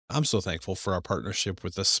I'm so thankful for our partnership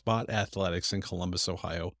with the Spot Athletics in Columbus,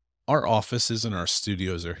 Ohio. Our offices and our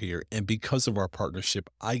studios are here, and because of our partnership,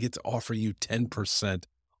 I get to offer you 10%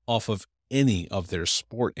 off of any of their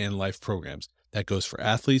sport and life programs. That goes for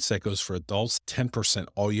athletes, that goes for adults, 10%.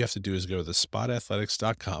 All you have to do is go to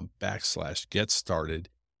theSpotAthletics.com/get started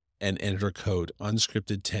and enter code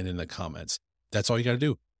unscripted10 in the comments. That's all you got to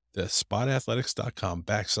do.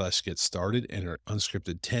 theSpotAthletics.com/get started, enter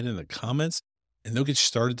unscripted10 in the comments, and they'll get you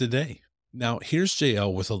started today. Now, here's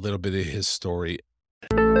JL with a little bit of his story.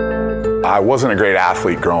 I wasn't a great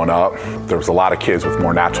athlete growing up. There was a lot of kids with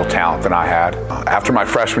more natural talent than I had. After my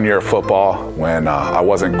freshman year of football, when I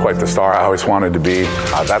wasn't quite the star I always wanted to be,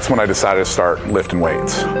 that's when I decided to start lifting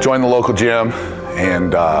weights. Joined the local gym,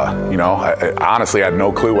 and I honestly had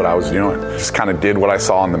no clue what I was doing. Just kind of did what I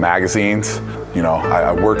saw in the magazines.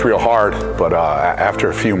 I worked real hard, but after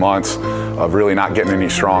a few months of really not getting any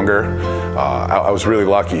stronger, I was really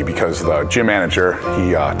lucky because the gym manager,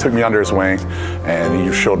 he took me under his wing and he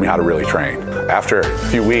showed me how to really train. After a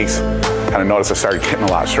few weeks, kind of noticed I started getting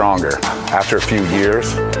a lot stronger. After a few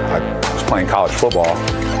years, I was playing college football,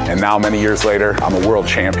 and now many years later, I'm a world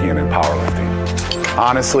champion in powerlifting.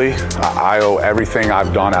 Honestly, I owe everything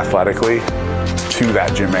I've done athletically to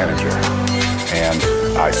that gym manager. And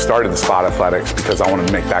I started the Spot Athletics because I wanted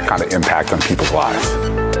to make that kind of impact on people's lives.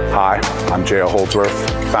 Hi, I'm J.O. Holdsworth,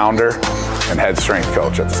 founder and head strength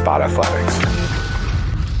coach at the Spot Athletics.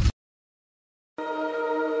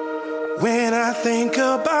 When I think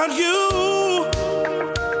about you,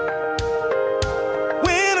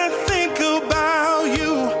 when I think about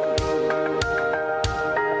you,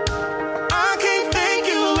 I can't thank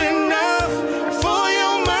you enough for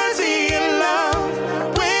your mercy and love.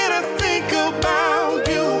 When I think about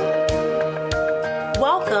you.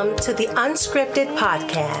 Welcome to the Unscripted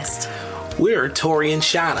podcast. We're Tori and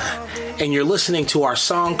Shauna, and you're listening to our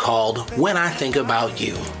song called When I Think About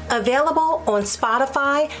You. Available on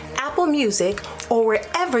Spotify, Apple Music, or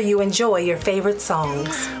wherever you enjoy your favorite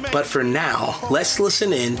songs. But for now, let's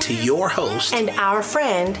listen in to your host and our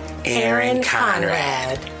friend, Aaron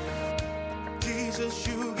Conrad. Jesus,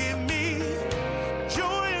 you give me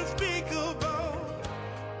joy unspeakable,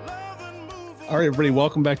 love unmovable. All right, everybody,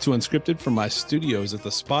 welcome back to Unscripted from my studios at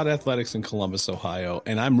the Spot Athletics in Columbus, Ohio.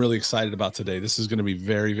 And I'm really excited about today. This is going to be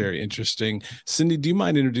very, very interesting. Cyndi, do you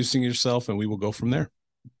mind introducing yourself, and we will go from there?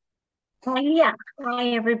 Yeah. Hi,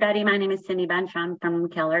 everybody. My name is Cyndi Bunch. I'm from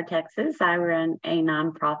Keller, Texas. I run a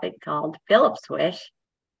nonprofit called Philip's Wish.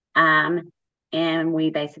 And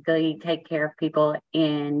we basically take care of people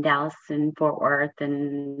in Dallas and Fort Worth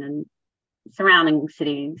and surrounding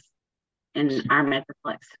cities in our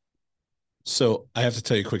metroplex. So I have to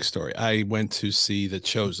tell you a quick story. I went to see The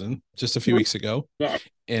Chosen just a few weeks ago,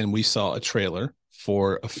 and we saw a trailer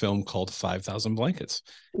for a film called 5,000 Blankets.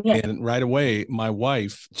 Yes. And right away, my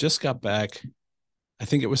wife just got back. I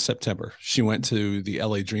think it was September. She went to the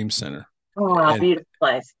LA Dream Center. Oh, beautiful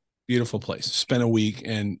place. Beautiful place. Spent a week,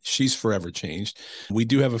 and she's forever changed. We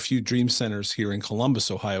do have a few dream centers here in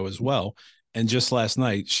Columbus, Ohio as well. And just last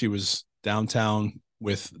night, she was downtown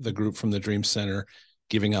with the group from the Dream Center,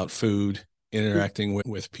 giving out food, interacting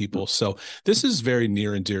with people. So this is very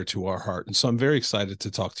near and dear to our heart. And so I'm very excited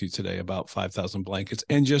to talk to you today about 5,000 Blankets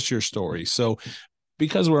and just your story. So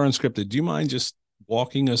because we're unscripted, do you mind just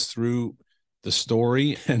walking us through the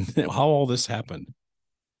story and how all this happened?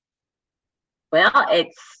 Well, it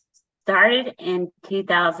started in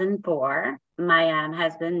 2004. My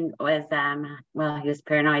husband was, he was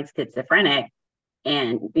paranoid schizophrenic.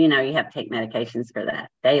 And, you have to take medications for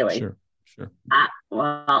that daily. Sure.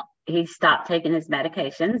 He stopped taking his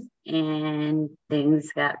medications and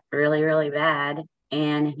things got really, really bad.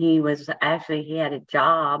 And he had a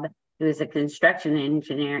job. He was a construction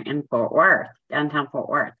engineer in Fort Worth, downtown Fort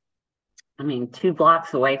Worth. 2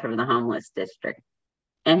 blocks away from the homeless district.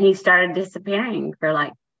 And he started disappearing for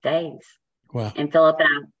like days. Wow. And Philip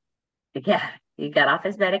and he got off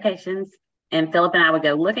his medications, and Philip and I would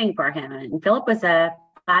go looking for him. And Philip was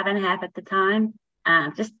 5.5 at the time,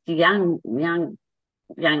 just a young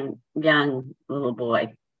little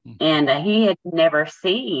boy. And he had never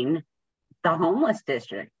seen the homeless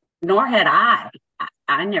district, nor had I.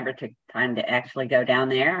 I never took time to actually go down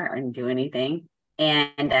there and do anything.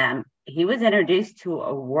 And he was introduced to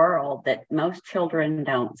a world that most children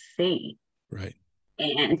don't see. Right.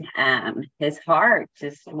 And his heart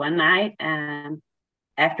just one night,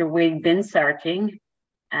 after we'd been searching,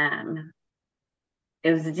 it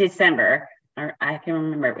was December, or I can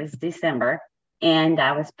remember it was December. And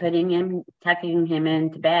I was tucking him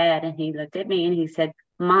into bed, and he looked at me and he said,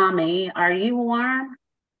 "Mommy, are you warm?"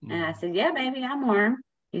 And I said, "Yeah, baby, I'm warm."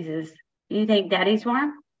 He says, "You think Daddy's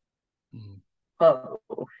warm?"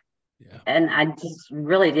 whoa. Yeah. And I just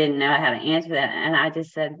really didn't know how to answer that. And I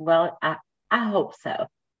just said, well, I hope so.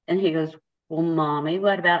 And he goes, well, Mommy,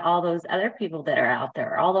 what about all those other people that are out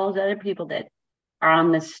there? All those other people that are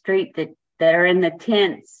on the street that are in the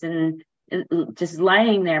tents and just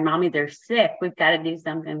laying there, Mommy, they're sick. We've got to do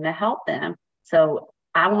something to help them. So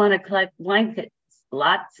I want to collect blankets,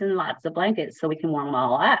 lots and lots of blankets so we can warm them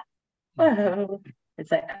all up. Whoa.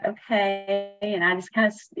 It's like, okay. And I just kind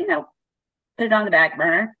of, put it on the back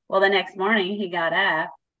burner. Well, the next morning he got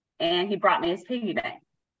up and he brought me his piggy bank.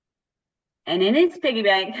 And in his piggy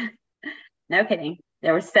bank, no kidding,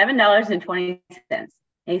 there was $7.20.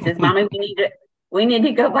 He says, Mommy, we need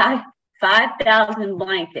to go buy 5,000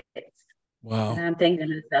 blankets. Wow. And I'm thinking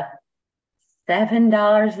to myself,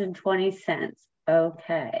 $7.20.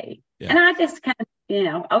 Okay. Yeah. And I just kind of,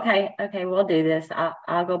 okay, we'll do this.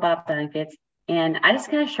 I'll go buy blankets. And I just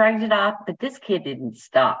kind of shrugged it off, but this kid didn't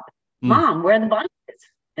stop. Mom, where are the blankets?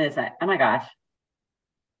 And it's like, oh my gosh,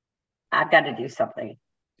 I've got to do something.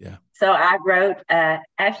 Yeah. So I wrote,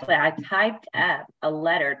 actually, I typed up a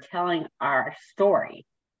letter telling our story,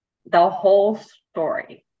 the whole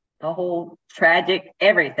story, the whole tragic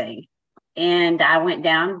everything. And I went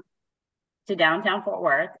down to downtown Fort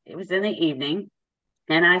Worth. It was in the evening.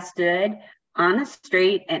 And I stood on the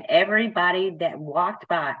street, and everybody that walked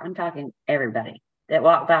by, I'm talking everybody that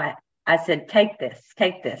walked by, I said, take this,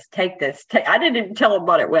 take this, take this. I didn't even tell them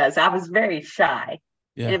what it was. I was very shy.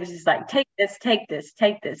 Yeah. And it was just like, take this, take this,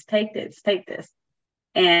 take this, take this, take this.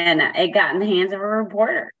 And it got in the hands of a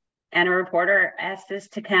reporter. And a reporter asked us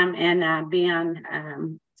to come and be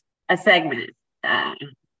on a segment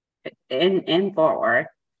in Fort Worth.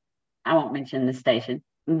 I won't mention the station,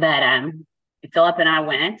 but Philip and I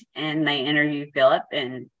went, and they interviewed Philip,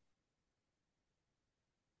 and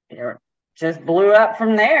it just blew up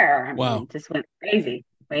from there. I mean, it just went crazy.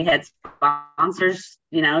 We had sponsors,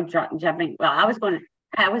 jumping. Well, I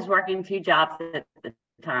was working 2 jobs at the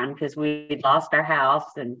time because we lost our house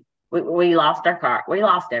and we lost our car. We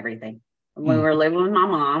lost everything. We were living with my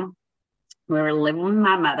mom. We were living with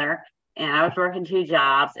my mother, and I was working 2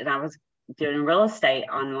 jobs, and I was doing real estate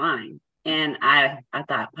online. And I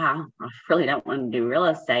thought, wow, I really don't want to do real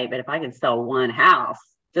estate, but if I could sell one house,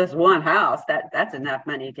 just one house, that's enough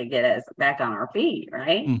money to get us back on our feet,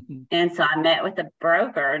 right? Mm-hmm. And so I met with a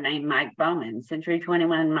broker named Mike Bowman, Century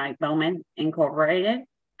 21 Mike Bowman Incorporated.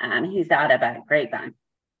 He's out of a Grapevine.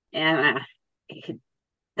 And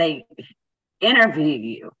they interview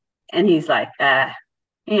you. And he's like,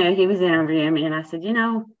 he was interviewing me. And I said,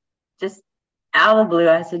 just out of the blue,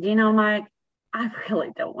 I said, Mike, I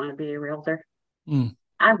really don't want to be a realtor.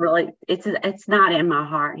 It's not in my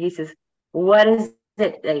heart. He says, what is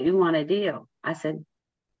it that you want to do? I said,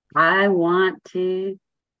 I want to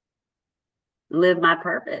live my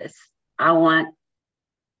purpose. I want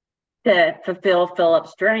to fulfill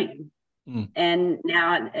Philip's dream. And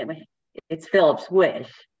now it's Philip's wish.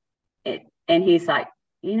 And he's like,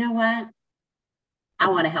 you know what? I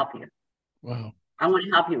want to help you. Wow. I want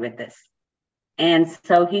to help you with this. And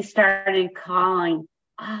so he started calling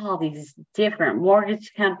all these different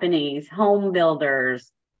mortgage companies, home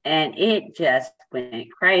builders, and it just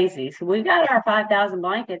went crazy. So we got our 5,000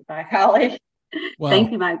 blankets by college. Wow.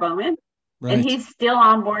 Thank you, Mike Bowman. Right. And he's still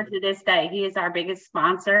on board to this day. He is our biggest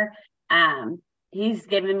sponsor. He's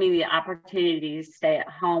given me the opportunity to stay at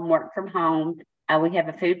home, work from home. We have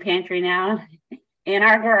a food pantry now in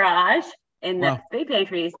our garage. And the food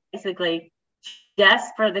pantry is basically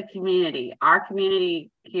just for the community, our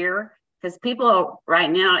community here, because people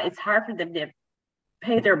right now, it's hard for them to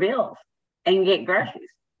pay their bills and get groceries.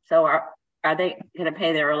 So are they going to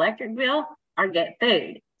pay their electric bill or get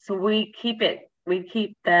food? So we keep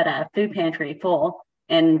that food pantry full,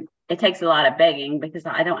 and it takes a lot of begging because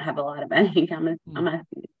I don't have a lot of money. I'm a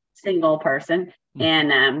single person,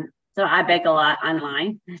 and so I beg a lot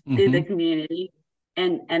online through the community,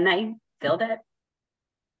 and they fill that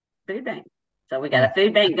food bank. So we got a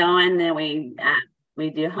food bank going. Then we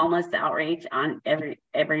do homeless outreach on every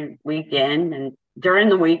weekend and during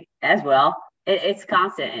the week as well. It's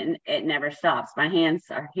constant and it never stops. My hands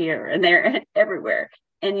are here and they're everywhere.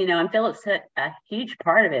 And and Philip's a huge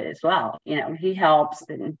part of it as well. He helps,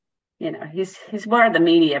 and he's more of the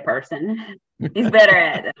media person. He's better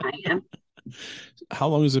at it than I am. How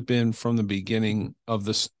long has it been from the beginning of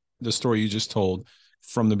the story you just told,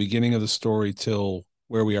 from the beginning of the story till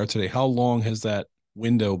where we are today? How long has that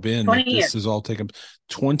window been? 20 years. This has all taken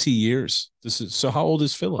 20 years. So how old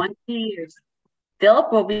is Philip? 20 years.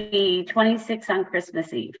 Philip will be 26 on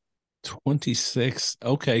Christmas Eve. 26.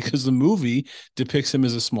 Okay, because the movie depicts him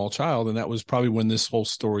as a small child, and that was probably when this whole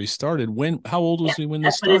story started. How old was he when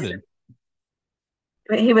this started?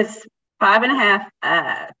 he was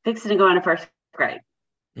 5.5, fixing to go into first grade.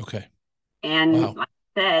 Okay. And Wow. like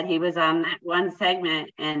I said, he was on that one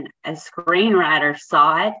segment, and a screenwriter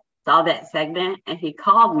saw that segment, and he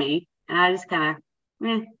called me, and I just kind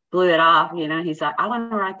of blew it off. He's like, I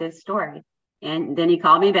want to write this story. And then he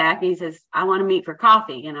called me back. He says, I want to meet for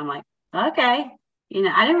coffee. And I'm like, okay.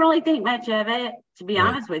 I didn't really think much of it, to be Right.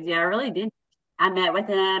 honest with you. I really didn't. I met with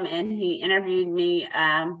him, and he interviewed me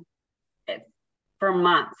for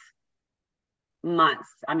months.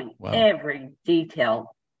 I mean, Wow. every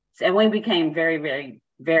detail. And we became very, very,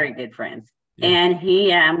 very good friends. Yeah. And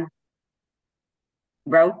he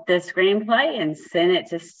wrote the screenplay and sent it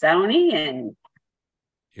to Sony, and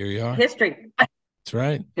Here you are. history. That's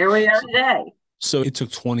right. Here we are today. So it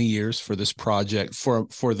took 20 years for this project,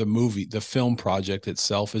 for the movie, the film project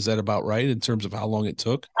itself. Is that about right in terms of how long it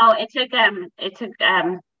took? Oh, it took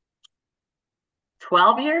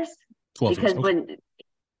 12 years. 12 because years.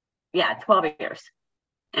 Okay. 12 years.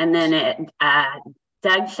 And then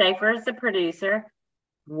Doug Schaefer is the producer.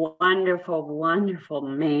 Wonderful, wonderful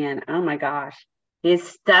man. Oh my gosh. He's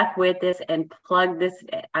stuck with this and plugged this.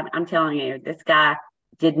 I'm telling you, this guy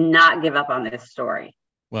did not give up on this story.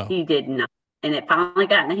 Wow. He did not. And it finally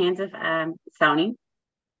got in the hands of Sony.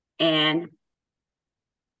 And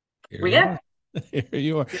Here we you go. are. Here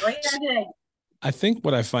you are. Here we are today. I think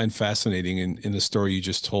what I find fascinating in the story you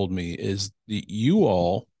just told me is that you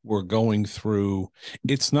all were going through,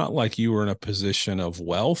 it's not like you were in a position of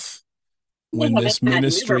wealth when this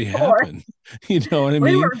ministry happened. You know what I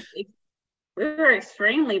mean? We were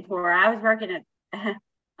extremely poor. I was working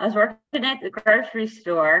at the grocery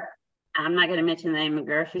store. I'm not going to mention the name of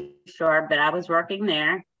the grocery store, but I was working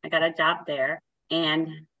there. I got a job there, and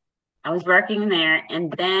I was working there,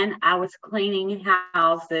 and then I was cleaning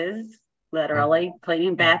houses, literally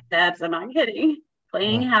cleaning bathtubs. I'm not kidding.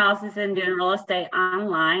 Cleaning houses and doing real estate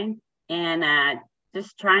online, and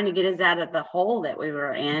just trying to get us out of the hole that we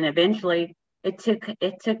were in. Eventually, it took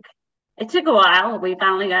a while. We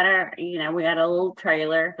finally got we got a little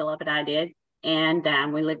trailer, Philip and I did,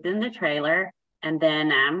 and we lived in the trailer. And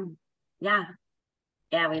then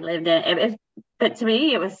we lived in it. But to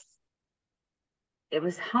me, it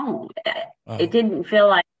was home. It didn't feel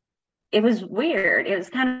like, it was weird. It was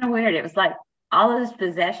kind of weird. It was like all those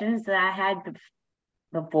possessions that I had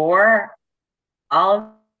before, all of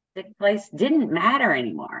the place didn't matter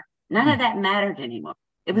anymore. None of that mattered anymore.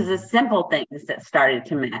 It was the simple things that started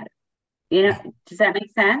to matter. Does that make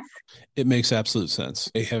sense? It makes absolute sense.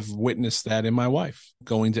 I have witnessed that in my wife,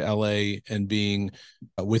 going to LA and being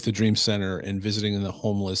with the Dream Center and visiting the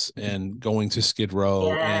homeless and going to Skid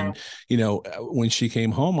Row. Yeah. And, when she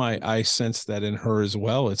came home, I sensed that in her as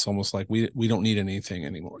well. It's almost like we don't need anything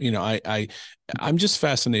anymore. I'm just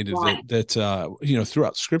fascinated that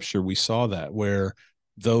throughout scripture, we saw that where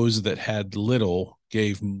those that had little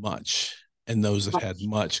gave much, and those that had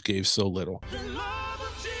much gave so little.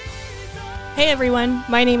 Hey everyone,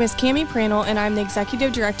 my name is Cami Pranel and I'm the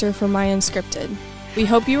Executive Director for My Unscripted. We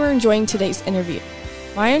hope you are enjoying today's interview.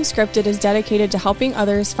 My Unscripted is dedicated to helping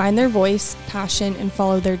others find their voice, passion, and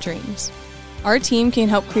follow their dreams. Our team can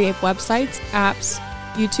help create websites, apps,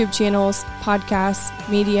 YouTube channels, podcasts,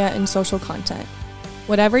 media, and social content.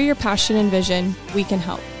 Whatever your passion and vision, we can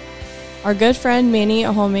help. Our good friend Manny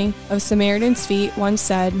Ahome of Samaritan's Feet once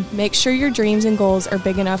said, "Make sure your dreams and goals are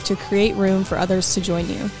big enough to create room for others to join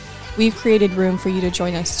you." We've created room for you to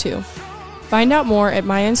join us too. Find out more at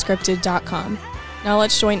myunscripted.com. Now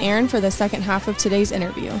let's join Aaron for the second half of today's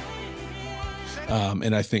interview.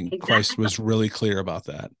 And I think Christ was really clear about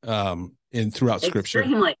that throughout scripture.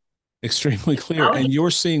 Extremely clear. And you're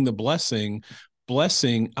seeing the blessing,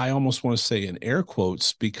 I almost want to say in air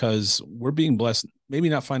quotes, because we're being blessed, maybe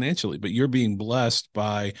not financially, but you're being blessed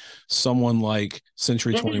by someone like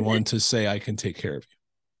Century 21 to say, I can take care of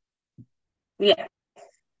you.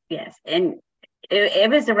 Yes. And it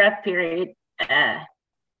was a rough period because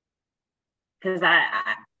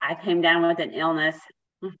I came down with an illness.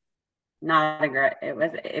 It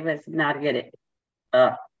was not a good.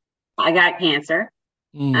 I got cancer,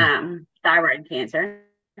 thyroid cancer.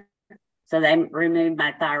 So they removed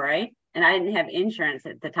my thyroid, and I didn't have insurance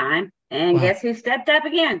at the time. And guess who stepped up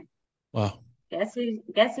again? Wow. Guess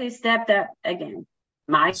who stepped up again?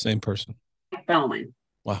 Same person. Bowman.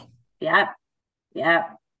 Wow. Yep.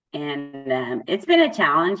 And it's been a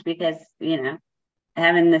challenge because,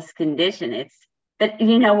 having this condition, but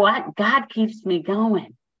you know what? God keeps me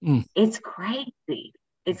going. It's crazy.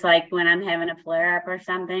 It's like when I'm having a flare up or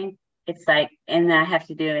something, it's like, and I have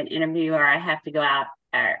to do an interview or I have to go out,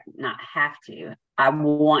 or not have to, I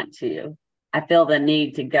want to. I feel the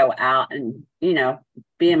need to go out and,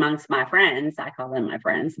 be amongst my friends. I call them my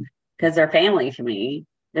friends because they're family to me.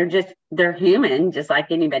 They're human, just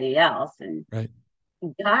like anybody else. And Right.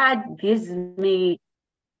 God gives me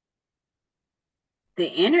the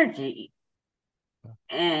energy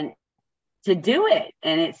and to do it.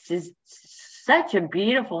 And it's just such a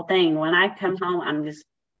beautiful thing. When I come home, I'm just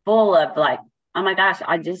full of like, oh my gosh,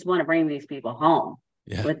 I just want to bring these people home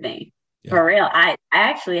with me. For real. I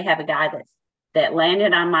actually have a guy that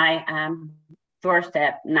landed on my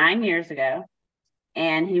doorstep 9 years ago,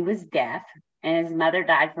 and he was deaf, and his mother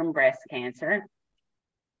died from breast cancer.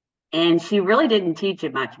 And she really didn't teach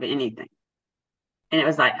him much of anything. And it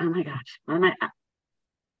was like, oh my gosh,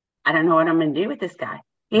 I don't know what I'm going to do with this guy.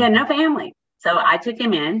 He had no family. So I took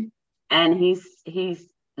him in, and he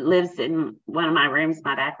lives in one of my rooms,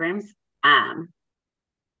 my back rooms.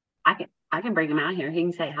 I can bring him out here. He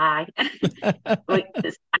can say hi. I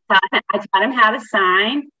taught him how to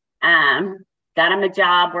sign. Got him a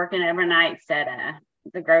job working overnights at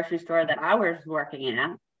the grocery store that I was working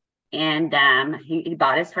at. And he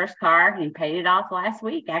bought his first car. He paid it off last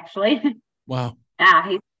week, actually. Wow.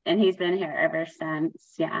 Yeah, he's been here ever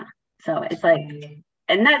since. Yeah. So it's like,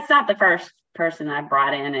 and that's not the first person I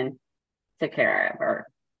brought in and took care of. Or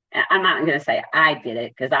I'm not going to say I did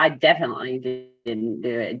it, because I definitely didn't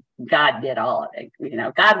do it. God did all of it. You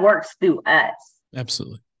know, God works through us.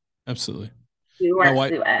 Absolutely. Absolutely. He works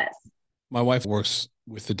through us. My wife works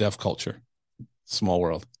with the deaf culture. Small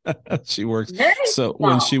world. She works. Very so small.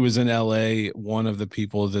 When she was in LA, one of the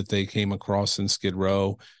people that they came across in Skid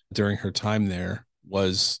Row during her time there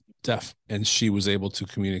was deaf, and she was able to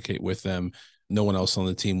communicate with them. No one else on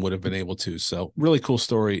the team would have been able to. So really cool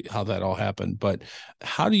story how that all happened. But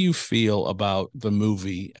how do you feel about the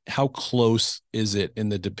movie? How close is it in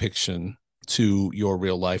the depiction to your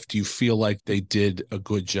real life? Do you feel like they did a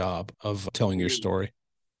good job of telling your story?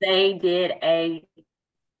 They did a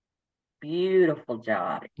beautiful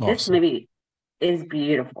job. Awesome. This movie is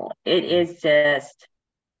beautiful. It is just,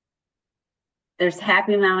 there's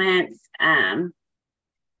happy moments.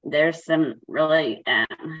 There's some really,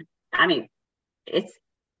 I mean,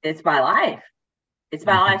 it's my life. It's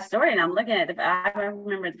my life story. And I'm looking at I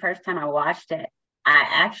remember the first time I watched it, I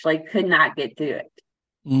actually could not get through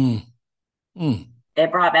it.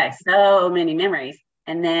 It brought back so many memories.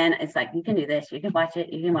 And then it's like, you can do this, you can watch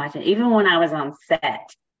it, you can watch it. Even when I was on set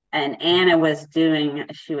and Anna was doing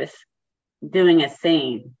a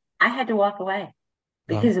scene, I had to walk away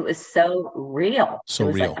because it was so real. So it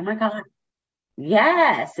was real. Like, oh my God.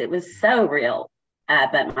 Yes, it was so real.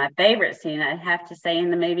 But my favorite scene, I have to say,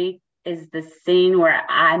 in the movie is the scene where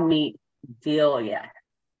I meet Delia.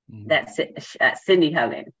 That's Cyndi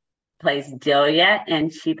Hogan plays Delia,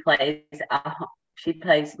 and she plays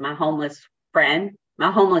my homeless friend,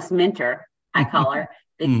 my homeless mentor, I call her.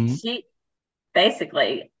 She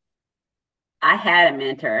basically, I had a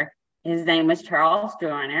mentor. His name was Charles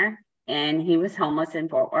Joyner, and he was homeless in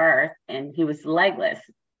Fort Worth, and he was legless.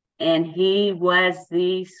 And he was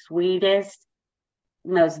the sweetest,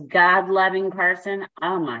 most God-loving person.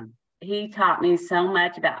 Oh my, he taught me so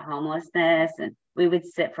much about homelessness, and we would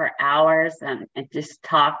sit for hours and just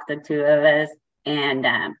talk, the two of us. And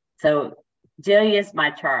so Julia's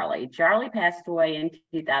my Charlie. Charlie passed away in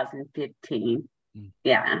 2015.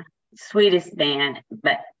 Yeah, sweetest man,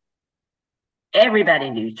 but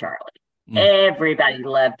everybody knew Charlie. Everybody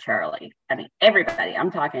loved Charlie. I mean, everybody.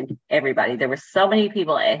 I'm talking everybody. There were so many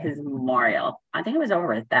people at his memorial. I think it was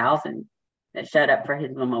over 1,000 that showed up for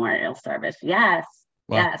his memorial service. Yes.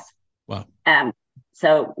 Wow. Yes. Wow.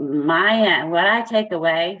 So what I take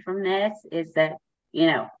away from this is that, you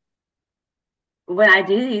know, when I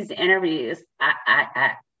do these interviews,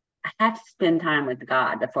 I have to spend time with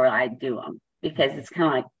God before I do them, because it's kind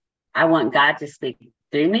of like I want God to speak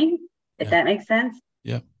through me, if that makes sense.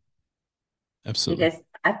 Yeah. Absolutely. Because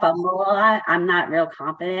I fumble a lot. I'm not real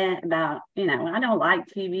confident about, you know, I don't like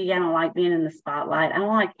TV. I don't like being in the spotlight. I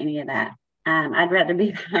don't like any of that. I'd rather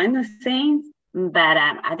be behind the scenes. But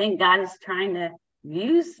I think God is trying to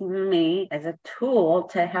use me as a tool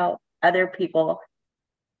to help other people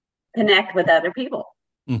connect with other people,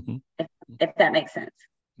 if that makes sense.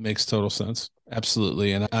 Makes total sense.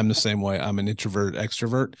 Absolutely. And I'm the same way. I'm an introvert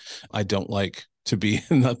extrovert. I don't like to be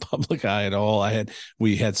in the public eye at all.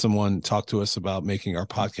 We had someone talk to us about making our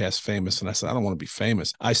podcast famous, and I said, I don't want to be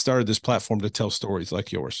famous. I started this platform to tell stories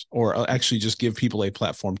like yours, or actually just give people a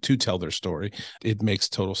platform to tell their story. It makes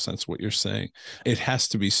total sense what you're saying. It has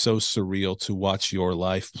to be so surreal to watch your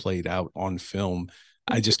life played out on film.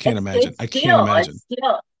 I just can't imagine. I can't imagine.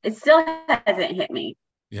 It still hasn't hit me.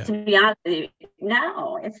 Yeah. To be honest with you,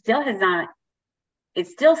 no, it still has not. It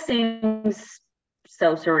still seems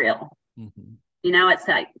so surreal. It's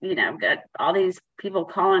like, got all these people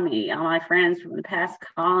calling me, all my friends from the past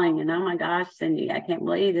calling, and oh my gosh, Cyndi, I can't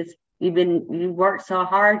believe this. You worked so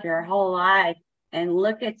hard your whole life, and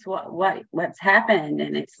look at what's happened.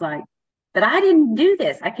 And it's like, but I didn't do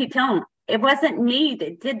this. I keep telling them, it wasn't me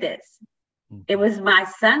that did this. It was my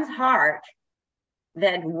son's heart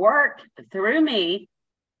that worked through me.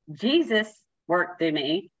 Jesus worked through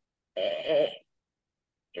me. It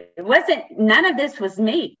wasn't, none of this was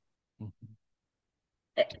me.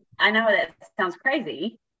 I know that sounds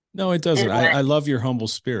crazy. No, it doesn't. I love your humble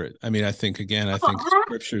spirit. I mean, I think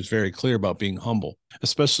scripture is very clear about being humble,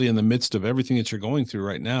 especially in the midst of everything that you're going through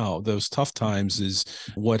right now. Those tough times is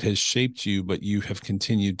what has shaped you, but you have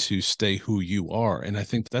continued to stay who you are. And I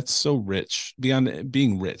think that's so rich. Beyond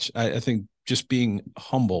being rich, I think just being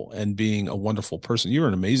humble and being a wonderful person. You're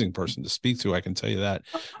an amazing person to speak to. I can tell you that.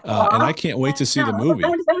 And I can't wait to see the movie.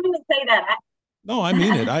 Don't even say that. No, I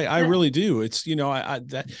mean it. I really do. It's,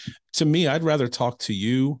 that to me, I'd rather talk to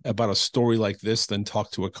you about a story like this than talk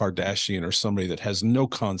to a Kardashian or somebody that has no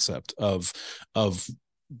concept of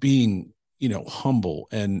being, humble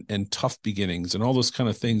and tough beginnings and all those kind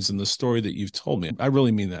of things in the story that you've told me. I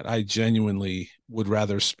really mean that. I genuinely would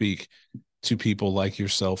rather speak to people like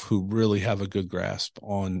yourself who really have a good grasp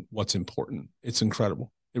on what's important. It's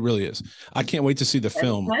incredible. It really is. I can't wait to see the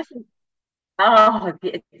film. Oh,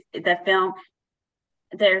 the film.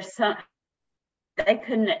 There's some, they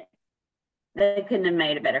couldn't have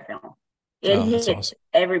made a better film. It hit awesome.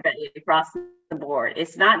 Everybody across the board.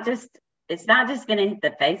 It's not just going to hit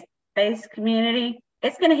the faith community.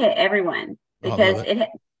 It's going to hit everyone, because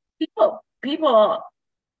people,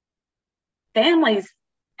 families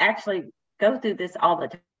actually go through this all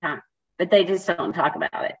the time, but they just don't talk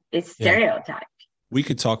about it. It's stereotyped. We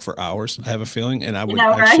could talk for hours, I have a feeling, and I would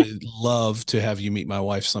actually love to have you meet my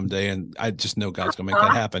wife someday, and I just know God's going to make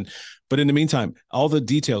that happen. But in the meantime, all the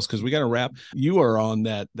details, because we got to wrap. You are on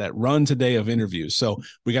that run today of interviews, so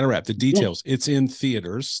we got to wrap the details. It's in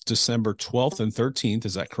theaters December 12th and 13th.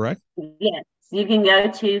 Is that correct? Yes. You can go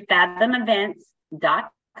to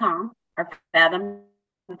fathomevents.com or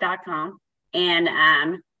fathom.com,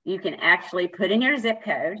 and you can actually put in your zip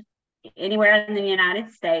code anywhere in the United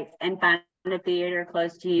States and find a theater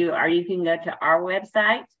close to you, or you can go to our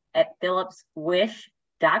website at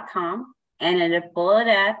phillipswish.com, and it'll pull it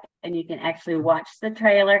up, and you can actually watch the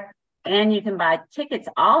trailer, and you can buy tickets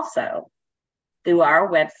also through our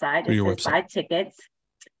website. It says buy tickets.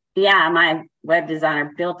 Yeah, my web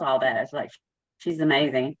designer built all that. It's like, she's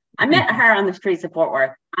amazing. I met her on the streets of Fort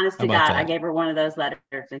Worth. Honest to God, I gave her one of those letters,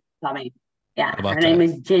 and she told me, her name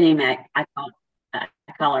is Jenny Mac. I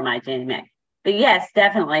call her my Jenny Mac. But yes,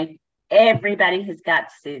 definitely. Everybody has got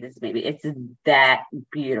to see this movie. It's that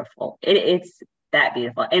beautiful. It's that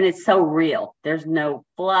beautiful. And it's so real. There's no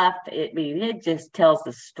fluff. It just tells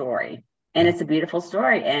the story. And it's a beautiful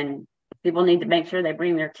story. And people need to make sure they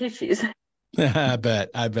bring their tissues. I bet.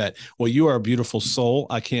 Well, you are a beautiful soul.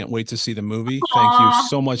 I can't wait to see the movie. Thank you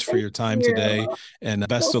so much for your time today. And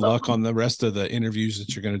best of luck on the rest of the interviews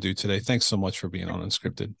that you're going to do today. Thanks so much for being on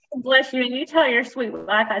Unscripted. Bless you. And you tell your sweet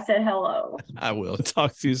wife I said hello. I will.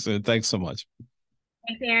 Talk to you soon. Thanks so much.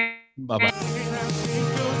 Take care. Bye-bye.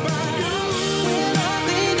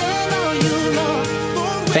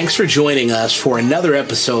 Thanks for joining us for another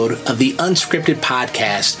episode of the Unscripted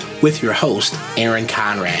podcast with your host, Aaron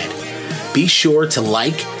Conrad. Be sure to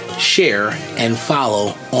like, share, and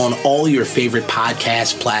follow on all your favorite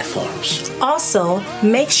podcast platforms. Also,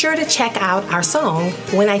 make sure to check out our song,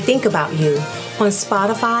 When I Think About You, on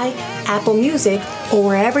Spotify, Apple Music, or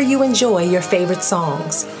wherever you enjoy your favorite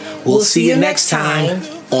songs. We'll see you next time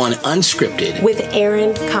on Unscripted with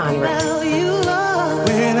Aaron Conrad.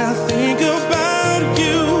 When I think about